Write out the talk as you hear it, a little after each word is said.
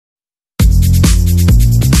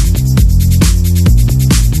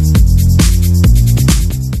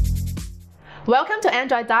Welcome to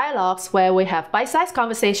Android Dialogues, where we have bite-sized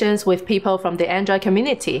conversations with people from the Android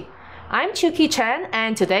community. I'm Chuki Chen,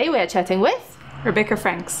 and today we are chatting with Rebecca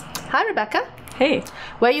Franks. Hi, Rebecca. Hey.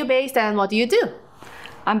 Where are you based and what do you do?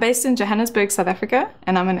 I'm based in Johannesburg, South Africa,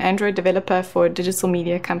 and I'm an Android developer for a digital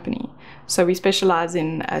media company. So we specialize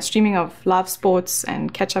in streaming of live sports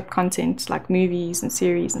and catch-up content like movies and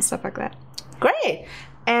series and stuff like that. Great.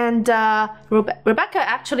 And Rebecca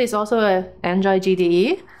actually is also an Android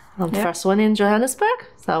GDE, first one in Johannesburg.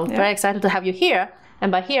 So very excited to have you here.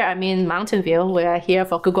 And by here, I mean Mountain View. We are here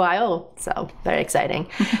for Google I/O, so very exciting.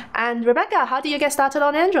 And Rebecca, how did you get started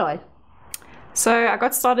on Android? So I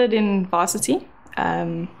got started in varsity.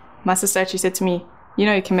 My sister actually said to me, you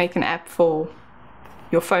know, you can make an app for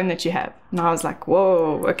your phone that you have. And I was like,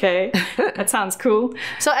 whoa, okay, that sounds cool.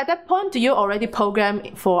 So at that point, do you already program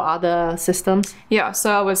for other systems? Yeah,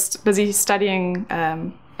 so I was busy studying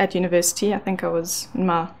at university. I think I was in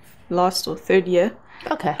my last or third year.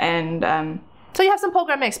 Okay. And so you have some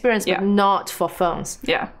programming experience, but not for phones.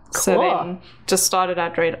 Yeah. Cool. So then just started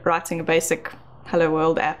out writing a basic Hello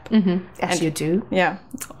World app. As you do. Yeah,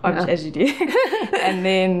 as you do. And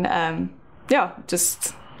then,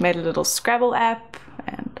 just made a little Scrabble app.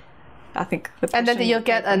 And I think... And then did you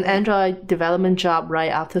get an Android development job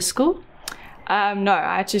right after school? No,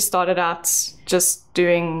 I actually started out just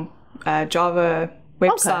doing Java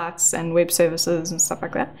websites and web services and stuff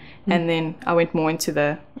like that. And then I went more into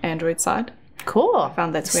the Android side. Cool. I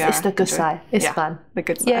found that's where it's the good side. It's fun. The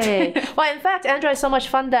good side. Yay. Well, in fact, Android is so much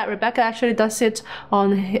fun that Rebecca actually does it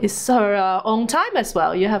on her own time as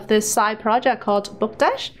well. You have this side project called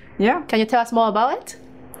BookDash. Yeah. Can you tell us more about it?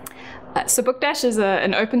 So BookDash is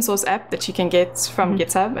an open source app that you can get from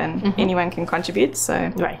GitHub, and anyone can contribute.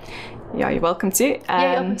 So yeah, you're welcome to.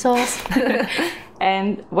 Yay, open source.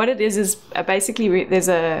 And what it is basically there's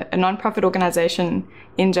a non-profit organization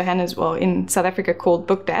in in South Africa called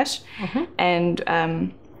BookDash,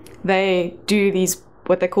 and they do these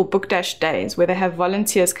what they call BookDash days, where they have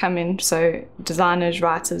volunteers come in, so designers,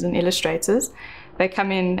 writers, and illustrators. They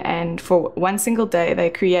come in, and for one single day,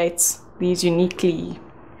 they create these uniquely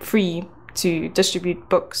free to distribute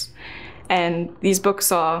books, and these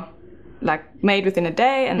books are like made within a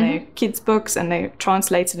day, and they're kids books, and they're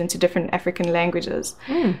translated into different African languages.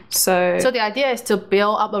 So the idea is to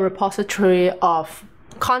build up a repository of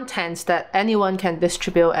contents that anyone can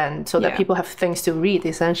distribute, and so that people have things to read,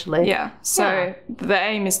 essentially. So the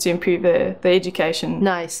aim is to improve the education.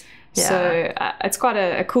 Nice. So it's quite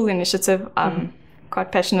a cool initiative. I'm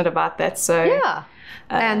quite passionate about that. So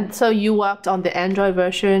and so you worked on the Android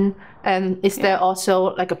version, and is there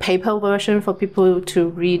also like a paper version for people to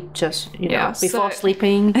read just before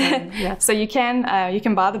sleeping? And, So you can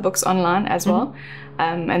buy the books online as well,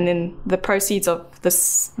 and then the proceeds of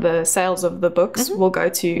the sales of the books will go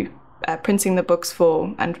to printing the books for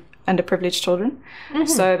underprivileged children.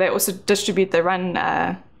 So they also distribute. They run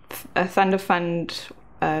a Thunder Fund.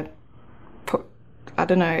 I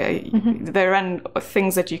don't know, they run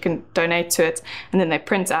things that you can donate to it, and then they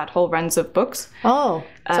print out whole runs of books. So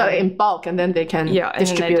in bulk, and then they can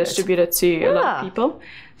distribute it to a lot of people.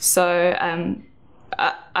 So,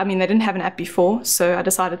 I mean, they didn't have an app before, so I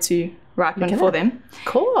decided to write one for them.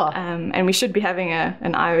 Cool. And we should be having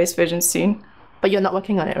an iOS version soon. But you're not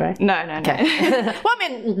working on it, right? No. Okay. Well, I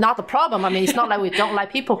mean, not the problem. I mean, it's not like we don't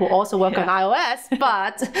like people who also work on iOS,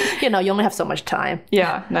 but, you only have so much time.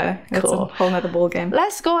 Yeah, no, it's a whole nother ball game.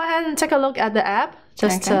 Let's go ahead and take a look at the app.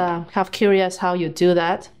 Just kind of curious how you do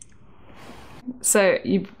that. So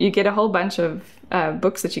you get a whole bunch of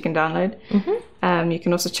books that you can download. You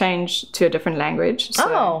can also change to a different language.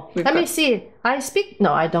 So let me see. I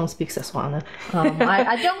don't speak Setswana.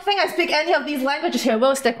 I don't think I speak any of these languages here.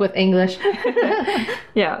 We'll stick with English.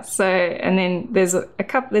 So and then there's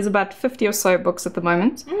there's about 50 or so books at the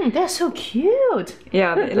moment. They're so cute.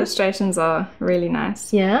 Yeah, the illustrations are really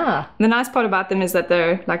nice. Yeah. The nice part about them is that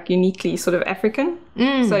they're like uniquely sort of African.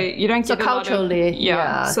 So you don't get culturally.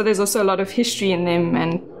 So there's also a lot of history in them,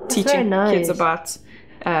 and teaching kids about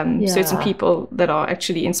certain people that are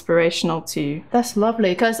actually inspirational to. That's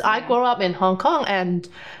lovely, because I grew up in Hong Kong, and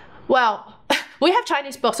we have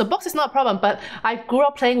Chinese books, so books is not a problem, but I grew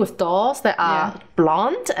up playing with dolls that are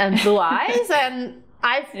blonde and blue eyes, and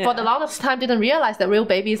I for the longest time didn't realize that real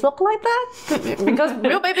babies look like that, because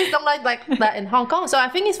real babies don't like that in Hong Kong. So I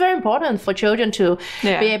think it's very important for children to be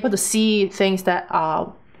able to see things that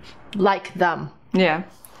are like them.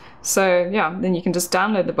 So then you can just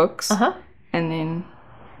download the books, and then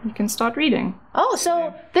you can start reading. Oh,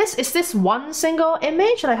 so is this one single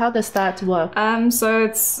image? Like, how does that work? So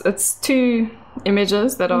it's two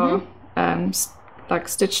images that are like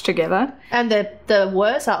stitched together. And the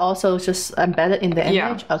words are also just embedded in the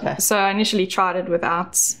image? Okay. So I initially tried it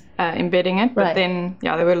without embedding it, but then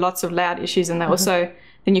there were lots of layout issues, and also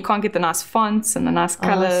then you can't get the nice fonts and the nice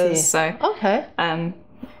colors. So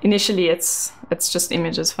initially it's just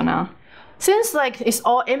images for now. Since like it's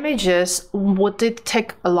all images, would it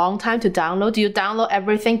take a long time to download? Do you download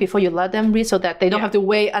everything before you let them read so that they don't have to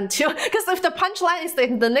wait until... Because if the punchline is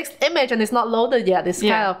in the next image and it's not loaded yet, it's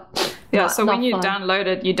kind of so when you download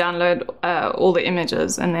it, you download all the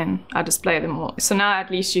images and then I display them all. So now at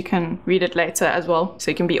least you can read it later as well. So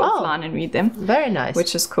you can be offline and read them. Very nice.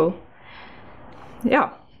 Which is cool. Yeah.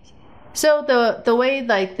 So the way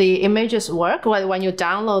like the images work when you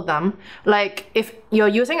download them, like if you're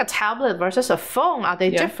using a tablet versus a phone, are they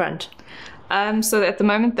different? So at the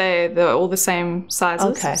moment they're all the same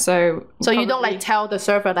sizes. Okay. So you don't like tell the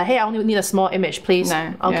server that, hey, I only need a small image, please.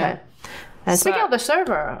 No. Okay. Yeah. And speaking of the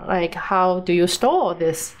server, like how do you store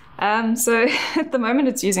this? So at the moment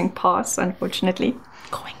it's using Parse, unfortunately.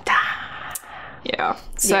 Going down. Yeah.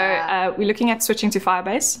 So we're looking at switching to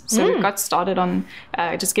Firebase. So we've got started on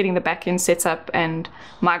just getting the backend set up and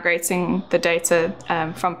migrating the data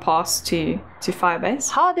from Parse to Firebase.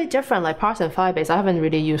 How are they different, like Parse and Firebase? I haven't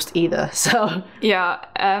really used either. So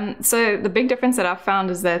so the big difference that I've found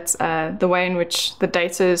is that the way in which the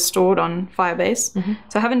data is stored on Firebase.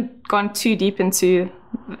 So I haven't gone too deep into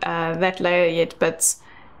that layer yet, but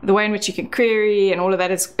the way in which you can query and all of that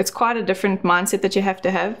it's quite a different mindset that you have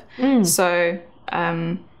to have. So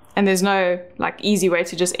and there's no like easy way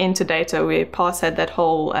to just enter data where Parse had that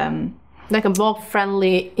whole like a more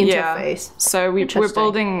friendly interface. So we're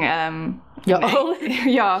building your own.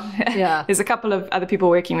 Yeah. There's a couple of other people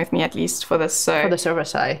working with me at least for this. So for the server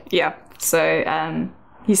side. Yeah. So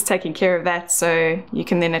he's taking care of that, so you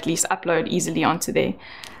can then at least upload easily onto there.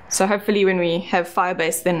 So hopefully when we have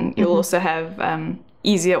Firebase, then you'll also have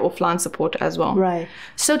easier offline support as well. Right.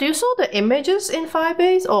 So do you store the images in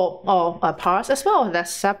Firebase or Parse as well? Or that's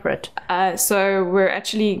separate? So we're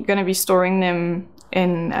actually going to be storing them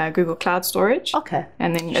in Google Cloud Storage. Okay.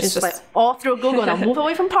 And then it's just like all through Google now. Move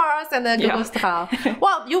away from Parse and then Google Cloud.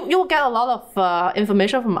 Well, you will get a lot of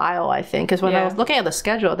information from I/O, I think, because when I was looking at the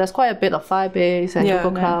schedule, there's quite a bit of Firebase and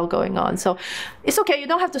Google Cloud going on. So it's okay. You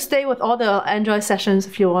don't have to stay with all the Android sessions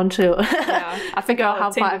if you want to. I figure out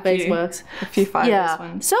how Firebase works. A few Firebase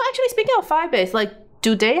ones. So actually, speaking of Firebase, like,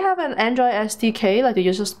 do they have an Android SDK? Like, do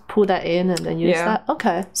you just pull that in and then use that?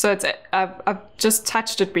 Okay. So it's I've just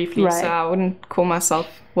touched it briefly, so I wouldn't call myself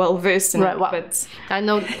well versed in it. Well, but I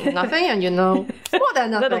know nothing, and you know more than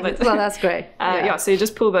nothing. Little bit. So that's great. So you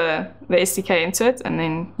just pull the SDK into it, and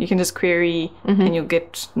then you can just query, and you'll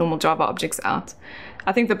get normal Java objects out.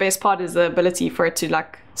 I think the best part is the ability for it to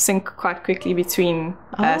like sync quite quickly between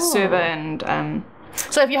server and.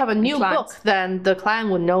 So if you have a new book, then the client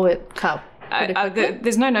would know it.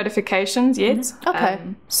 There's no notifications yet. Okay.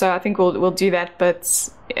 So I think we'll do that, but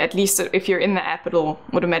at least if you're in the app, it'll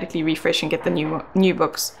automatically refresh and get the new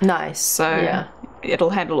books. Nice. So it'll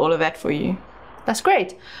handle all of that for you. That's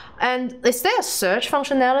great. And is there a search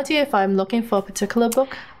functionality if I'm looking for a particular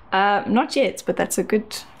book? Not yet, but that's a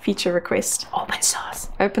good feature request. Open source.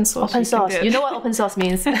 Open source. Open source. You know what open source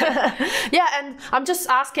means. Yeah, and I'm just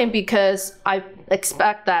asking because I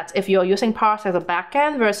expect that if you're using Parse as a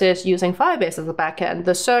backend versus using Firebase as a backend,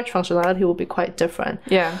 the search functionality will be quite different.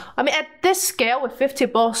 Yeah. I mean, at this scale with 50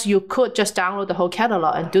 books, you could just download the whole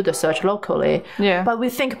catalog and do the search locally. Yeah. But we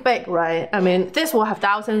think big, right? I mean, this will have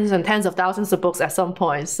thousands and tens of thousands of books at some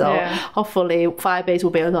point. So hopefully Firebase will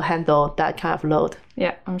be able to handle that kind of load.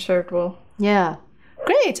 Yeah, I'm sure it will. Yeah.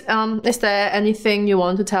 Great. Is there anything you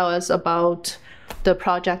want to tell us about the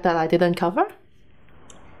project that I didn't cover?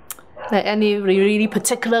 Like any really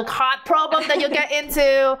particular hard problem that you get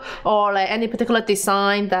into, or like any particular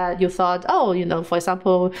design that you thought, oh, you know, for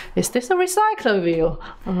example, is this a recycler view?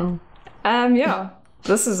 Yeah.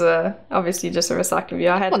 This is obviously just a recycler view.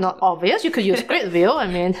 Well, not obvious. You could use grid view. I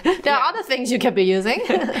mean, there are other things you can be using.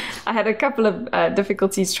 I had a couple of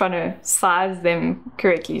difficulties trying to size them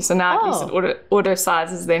correctly. So now at least it auto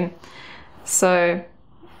sizes them. So,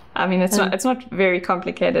 I mean, it's not a very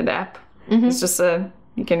complicated app. It's just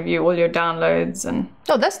you can view all your downloads and.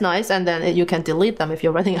 Oh, that's nice. And then you can delete them if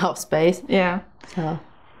you're running out of space. Yeah.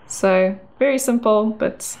 So very simple,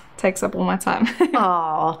 but takes up all my time.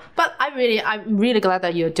 But I'm really glad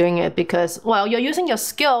that you're doing it because, well, you're using your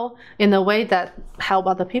skill in a way that help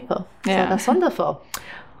other people. Yeah. So that's wonderful.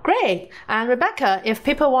 Great. And Rebecca, if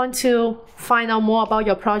people want to find out more about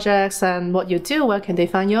your projects and what you do, where can they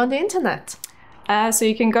find you on the internet? So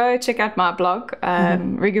you can go check out my blog,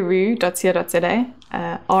 rigaroo.co.za.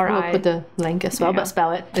 We'll put the link as well, but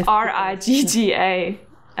spell it. RIGGA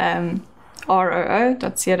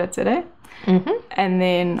ROO.co.za. And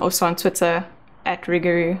then also on Twitter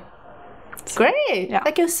 @Riguru. Great. Yeah.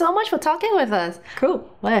 Thank you so much for talking with us. Cool.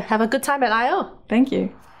 Well, have a good time at I.O. Thank you.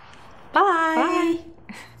 Bye.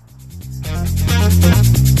 Bye.